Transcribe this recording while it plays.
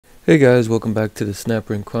Hey guys, welcome back to the Snap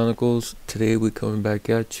Ring Chronicles. Today we're coming back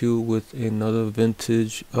at you with another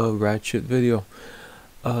vintage Ratchet video.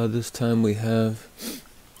 This time we have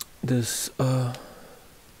this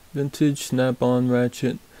vintage snap-on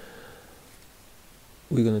ratchet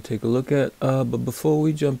we're going to take a look at. But before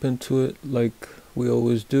we jump into it, like we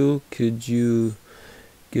always do, could you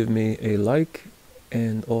give me a like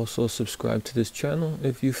and also subscribe to this channel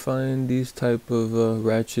if you find these type of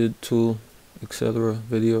ratchet tool etc.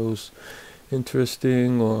 videos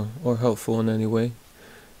interesting or helpful in any way.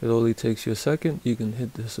 It only takes you a second. You can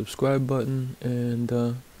hit the subscribe button and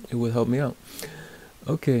it would help me out.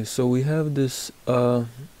 Okay, so we have this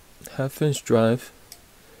half-inch drive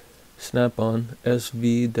snap-on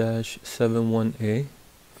SV-71A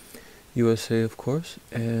USA, of course,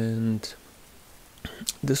 and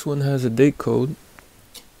this one has a date code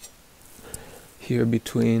here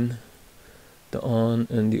between the on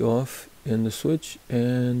and the off in the switch,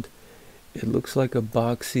 and it looks like a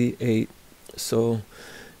boxy 8. So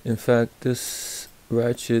in fact this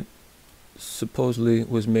ratchet supposedly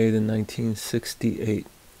was made in 1968.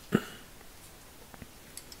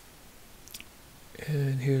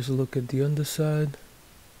 And here's a look at the underside.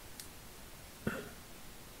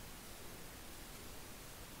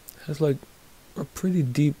 Has like a pretty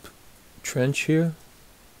deep trench here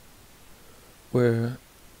where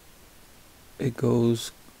it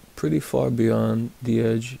goes pretty far beyond the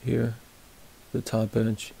edge here, the top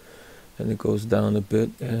edge, and it goes down a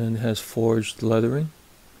bit, and has forged lettering.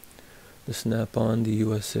 The snap-on, the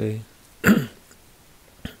USA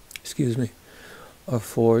excuse me, are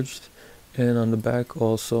forged, and on the back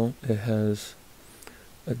also it has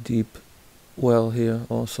a deep well here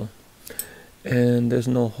also, and there's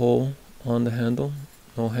no hole on the handle,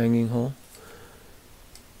 no hanging hole.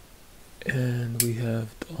 And we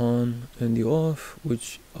have the on and the off,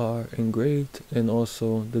 which are engraved, and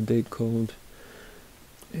also the date code,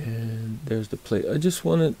 and there's the plate. I just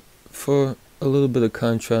wanted, for a little bit of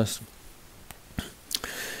contrast,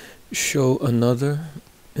 show another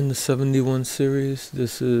in the 71 series.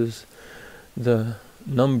 This is the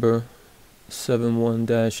number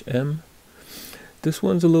 71-M. This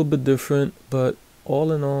one's a little bit different, but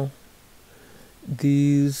all in all,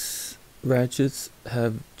 these ratchets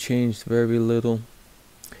have changed very little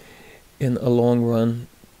in a long run.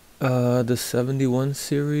 The 71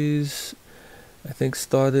 series I think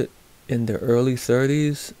started in the early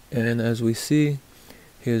 30s, and as we see,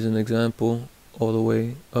 here's an example all the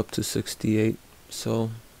way up to 68.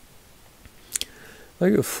 So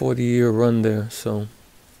like a 40-year run there, so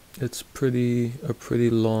it's a pretty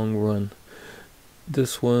long run.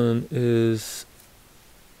 This one is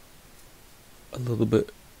a little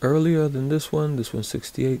bit earlier than this one. This one's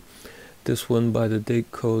 68. This one, by the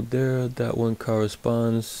date code there, that one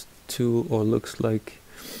corresponds to, or looks like,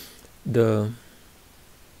 the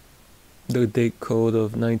date code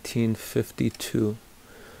of 1952.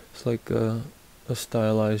 It's like a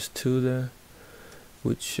stylized 2 there,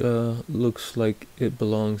 which looks like it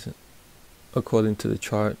belongs, according to the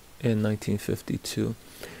chart, in 1952.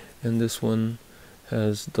 And this one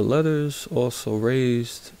has the letters also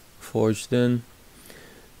raised, forged in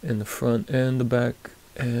the front and the back,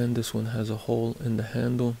 and this one has a hole in the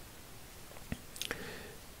handle,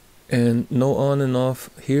 and no on and off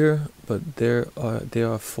here, but they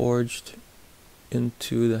are forged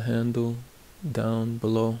into the handle down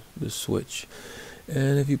below the switch.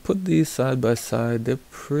 And if you put these side by side, they're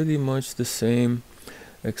pretty much the same,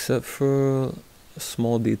 except for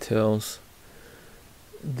small details.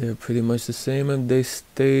 They're pretty much the same, and they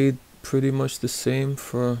stayed pretty much the same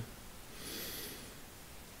for,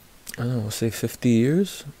 I don't know, say 50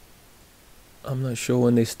 years. I'm not sure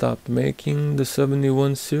when they stopped making the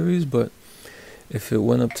 71 series, but if it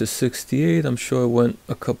went up to 68, I'm sure it went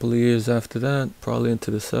a couple of years after that, probably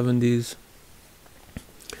into the 70s.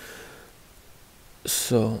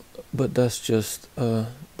 So, but that's just a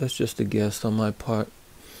guess on my part.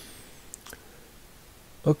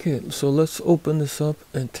 Okay, so let's open this up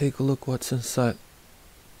and take a look what's inside.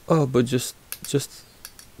 Oh, but just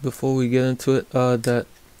before we get into it, that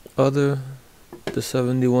other, the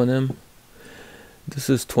 71M, this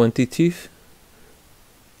is 20 teeth,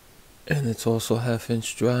 and it's also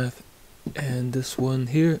half-inch drive, and this one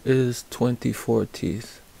here is 24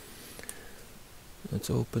 teeth.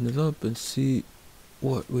 Let's open it up and see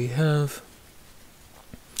what we have.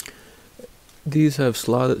 These have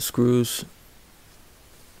slotted screws.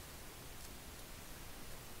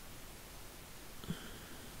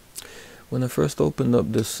 When I first opened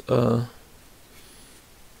up this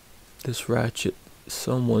this ratchet,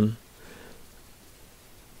 someone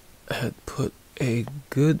had put a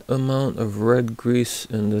good amount of red grease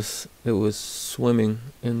in this. It was swimming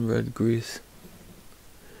in red grease.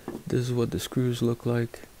 This is what the screws look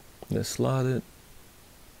like. They're slotted.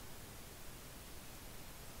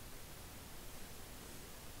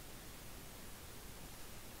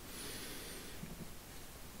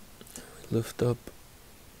 Lift up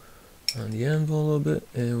on the anvil a little bit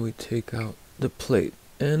and we take out the plate.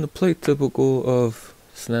 And the plate, typical of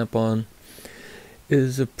Snap-on,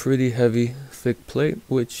 is a pretty heavy, thick plate,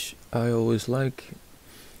 which I always like.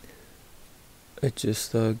 It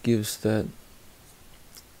just gives that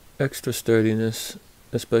extra sturdiness,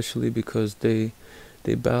 especially because they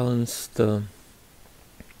balance the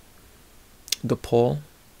pawl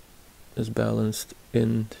is balanced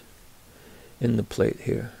in the plate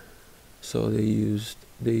here. So they used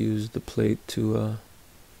the plate to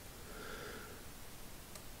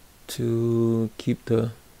keep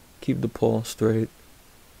the pawl straight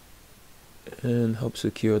and help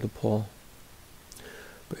secure the pawl.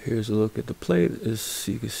 But here's a look at the plate. As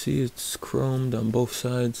you can see, it's chromed on both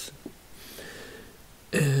sides,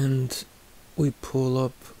 and we pull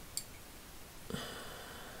up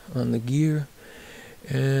on the gear,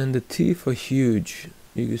 and the teeth are huge.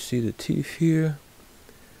 You can see the teeth here.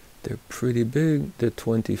 They're pretty big. They're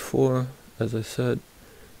 24, as I said,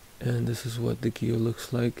 and this is what the gear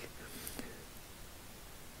looks like.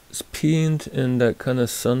 It's peened in that kind of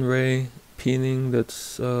sunray peening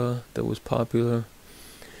that was popular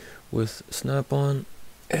with Snap-on.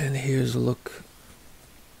 And here's a look.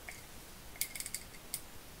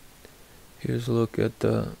 Here's a look at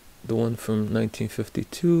the one from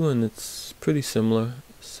 1952, and it's pretty similar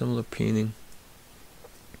peening.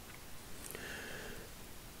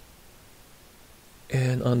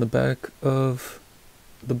 And on the back of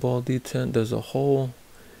the ball detent, there's a hole,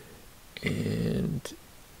 and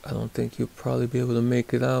I don't think you'll probably be able to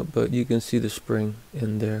make it out, but you can see the spring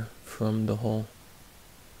in there from the hole.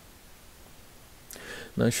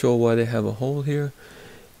 Not sure why they have a hole here.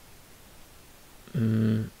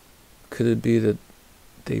 Could it be that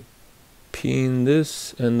they peen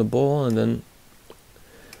this and the ball, and then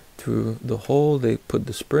through the hole they put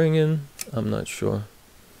the spring in? I'm not sure.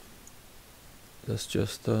 That's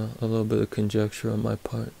just a little bit of conjecture on my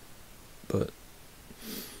part, but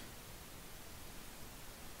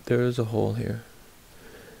there is a hole here.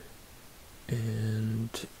 And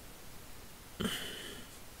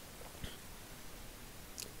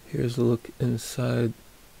here's a look inside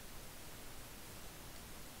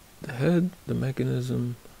the head, the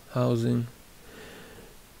mechanism, housing.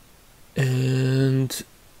 And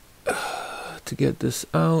to get this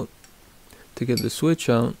out, to get the switch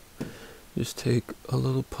out, just take a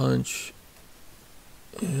little punch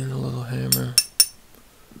and a little hammer.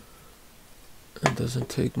 It doesn't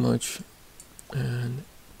take much, and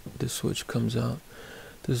the switch comes out.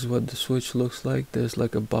 This is what the switch looks like. There's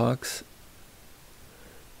like a box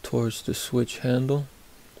towards the switch handle,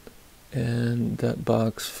 and that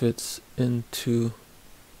box fits into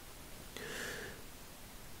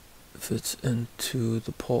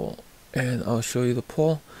the pawl. And I'll show you the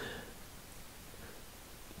pawl.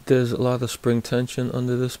 There's a lot of spring tension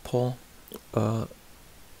under this pawl,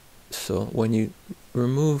 so when you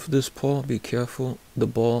remove this pawl, be careful. The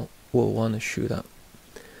ball will want to shoot out.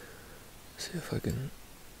 See if I can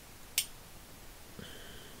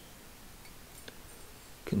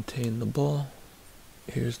contain the ball.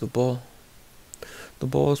 Here's the ball. The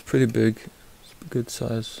ball is pretty big. It's a good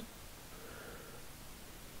size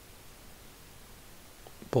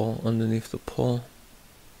ball underneath the pawl.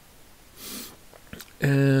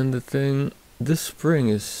 And the thing, this spring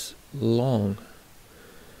is long.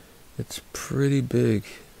 It's pretty big.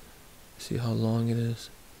 See how long it is?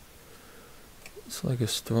 It's like a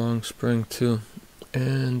strong spring too.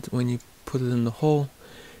 And when you put it in the hole,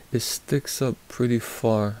 it sticks up pretty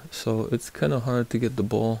far. So it's kind of hard to get the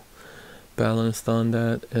ball balanced on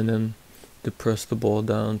that and then depress the ball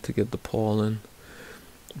down to get the pawl in.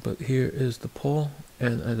 But here is the pawl,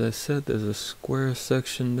 and as I said, there's a square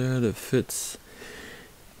section there that fits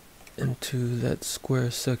into that square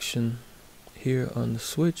section here on the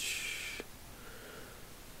switch,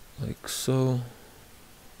 like so,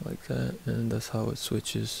 like that, and that's how it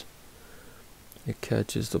switches. It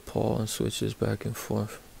catches the pawl and switches back and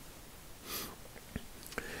forth.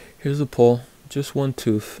 Here's the pawl, just one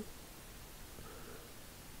tooth,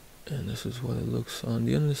 and this is what it looks on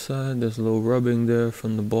the underside. There's a little rubbing there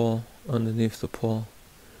from the ball underneath the pawl.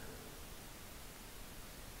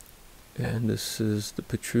 And this is the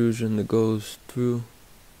protrusion that goes through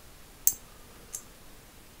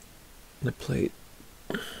the plate.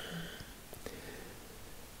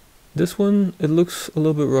 This one, it looks a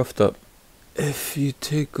little bit roughed up. if you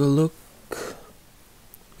take a look,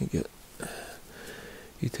 you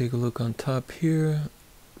take a look on top here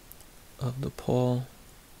of the paw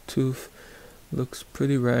tooth, looks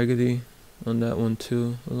pretty raggedy on that one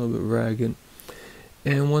too, a little bit ragged.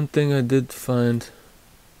 And one thing I did find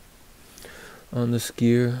on this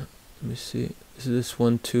gear, let me see, is this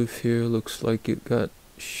one tooth here looks like it got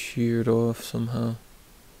sheared off somehow.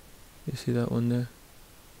 You see that one there?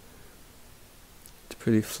 It's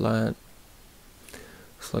pretty flat.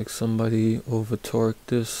 Looks like somebody over torqued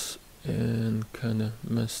this and kind of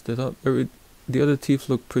messed it up. The other teeth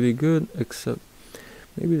look pretty good, except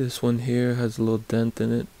maybe this one here has a little dent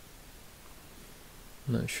in it.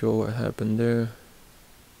 I'm not sure what happened there.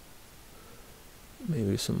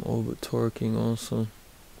 Maybe some over torquing also.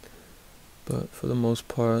 But for the most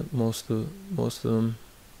part, most of them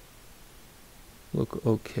look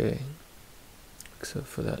okay, except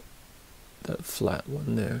for that flat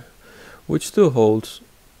one there, which still holds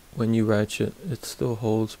when you ratchet. It still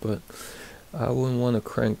holds, but I wouldn't want to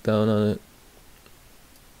crank down on it.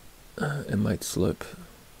 It might slip.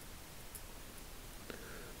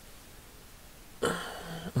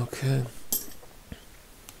 Okay.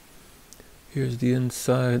 Here's the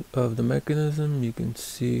inside of the mechanism. You can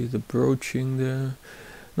see the broaching there.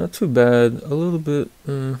 Not too bad. A little bit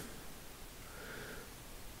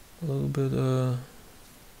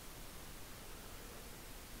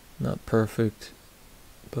not perfect,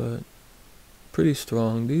 but pretty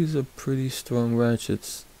strong. These are pretty strong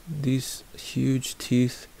ratchets. These huge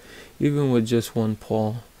teeth, even with just one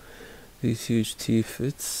paw, these huge teeth,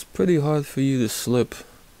 it's pretty hard for you to slip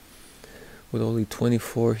with only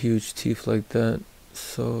 24 huge teeth like that.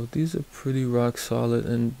 So these are pretty rock solid,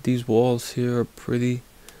 and these walls here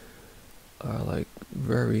are like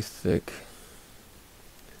very thick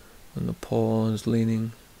when the paw is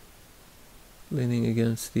leaning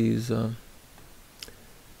against these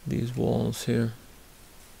walls here.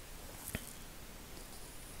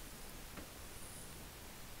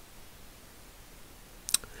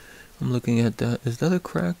 I'm looking at that. Is that a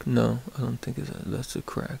crack? No, I don't think that's a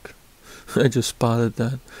crack. I just spotted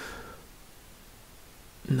that.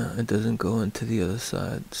 No, it doesn't go into the other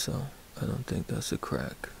side, so I don't think that's a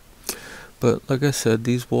crack. But like I said,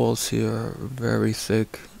 these walls here are very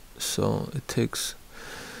thick, so it takes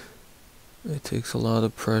a lot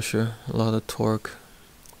of pressure, a lot of torque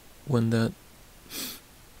when that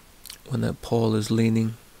paw is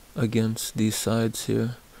leaning against these sides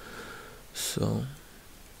here. So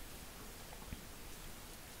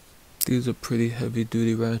these are pretty heavy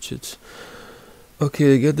duty ratchets. Okay,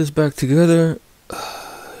 to get this back together,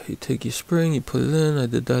 you take your spring, you put it in. I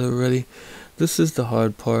did that already. This is the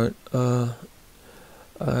hard part.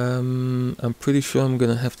 I'm pretty sure I'm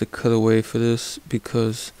gonna have to cut away for this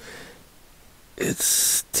because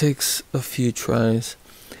it takes a few tries.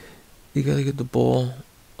 You gotta get the ball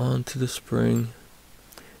onto the spring,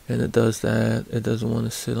 and it does that. It doesn't want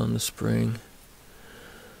to sit on the spring.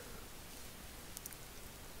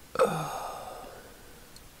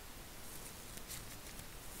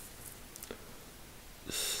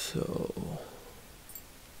 So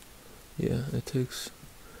yeah, it takes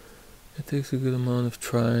a good amount of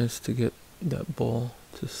tries to get that ball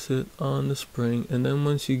to sit on the spring, and then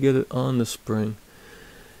once you get it on the spring,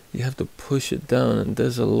 you have to push it down, and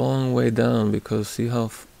there's a long way down because see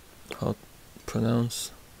how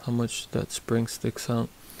much that spring sticks out.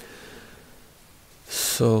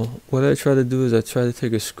 So what I try to do is I try to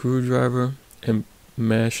take a screwdriver and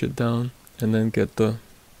mash it down, and then get the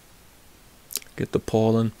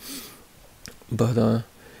pawl in. But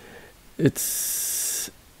it's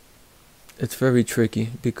very tricky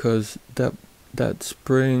because that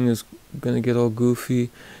spring is gonna get all goofy,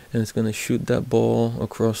 and it's gonna shoot that ball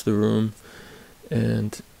across the room,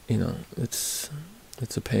 and you know it's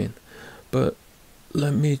a pain. But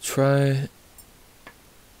let me try.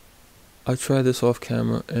 I'll try this off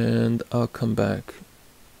camera and I'll come back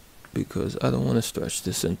because I don't want to stretch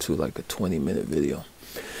this into like a 20-minute video.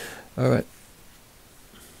 Alright.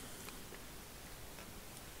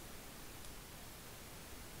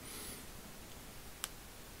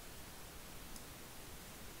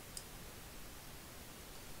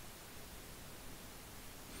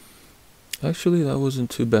 Actually, that wasn't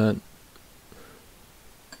too bad.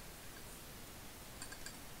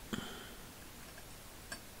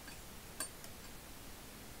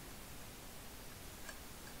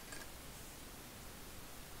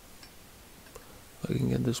 I can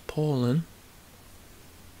get this pawl in.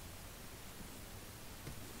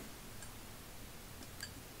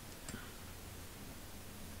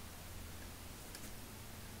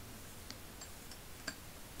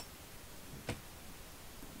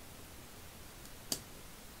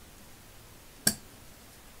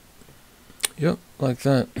 Yep, like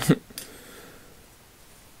that.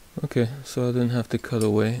 Okay, so I didn't have to cut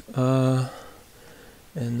away.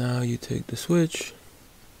 And now you take the switch.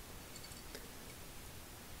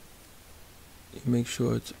 You make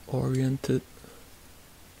sure it's oriented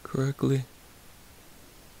correctly.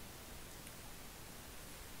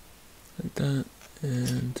 Like that.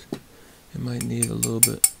 And it might need a little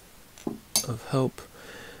bit of help.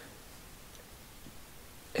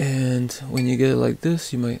 And when you get it like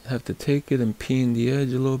this, you might have to take it and peen the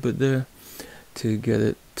edge a little bit there to get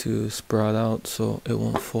it to sprout out so it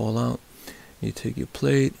won't fall out. You take your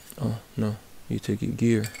plate, oh no, you take your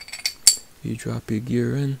gear. You drop your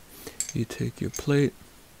gear in, you take your plate,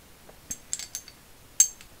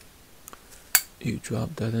 you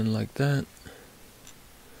drop that in like that.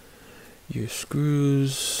 Your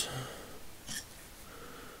screws,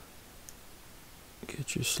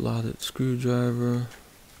 get your slotted screwdriver,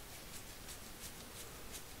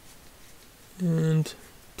 and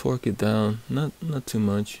torque it down, not too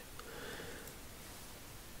much.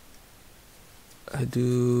 I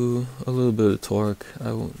do a little bit of torque.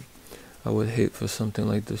 I would hate for something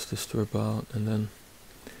like this to strip out and then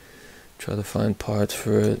try to find parts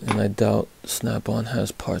for it, and I doubt Snap-on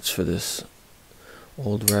has parts for this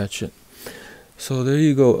old Ratchet. So there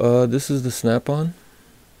you go. This is the Snap-on.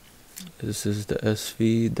 This is the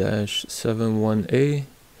SV-71A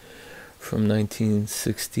from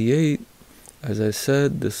 1968. As I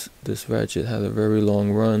said, this Ratchet had a very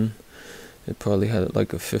long run. It probably had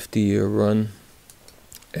like a 50-year run,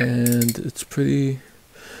 and it's a pretty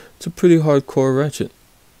hardcore Ratchet.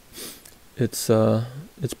 It's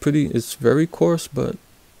very coarse, but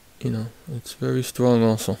you know, it's very strong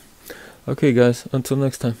also. Okay guys, until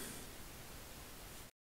next time.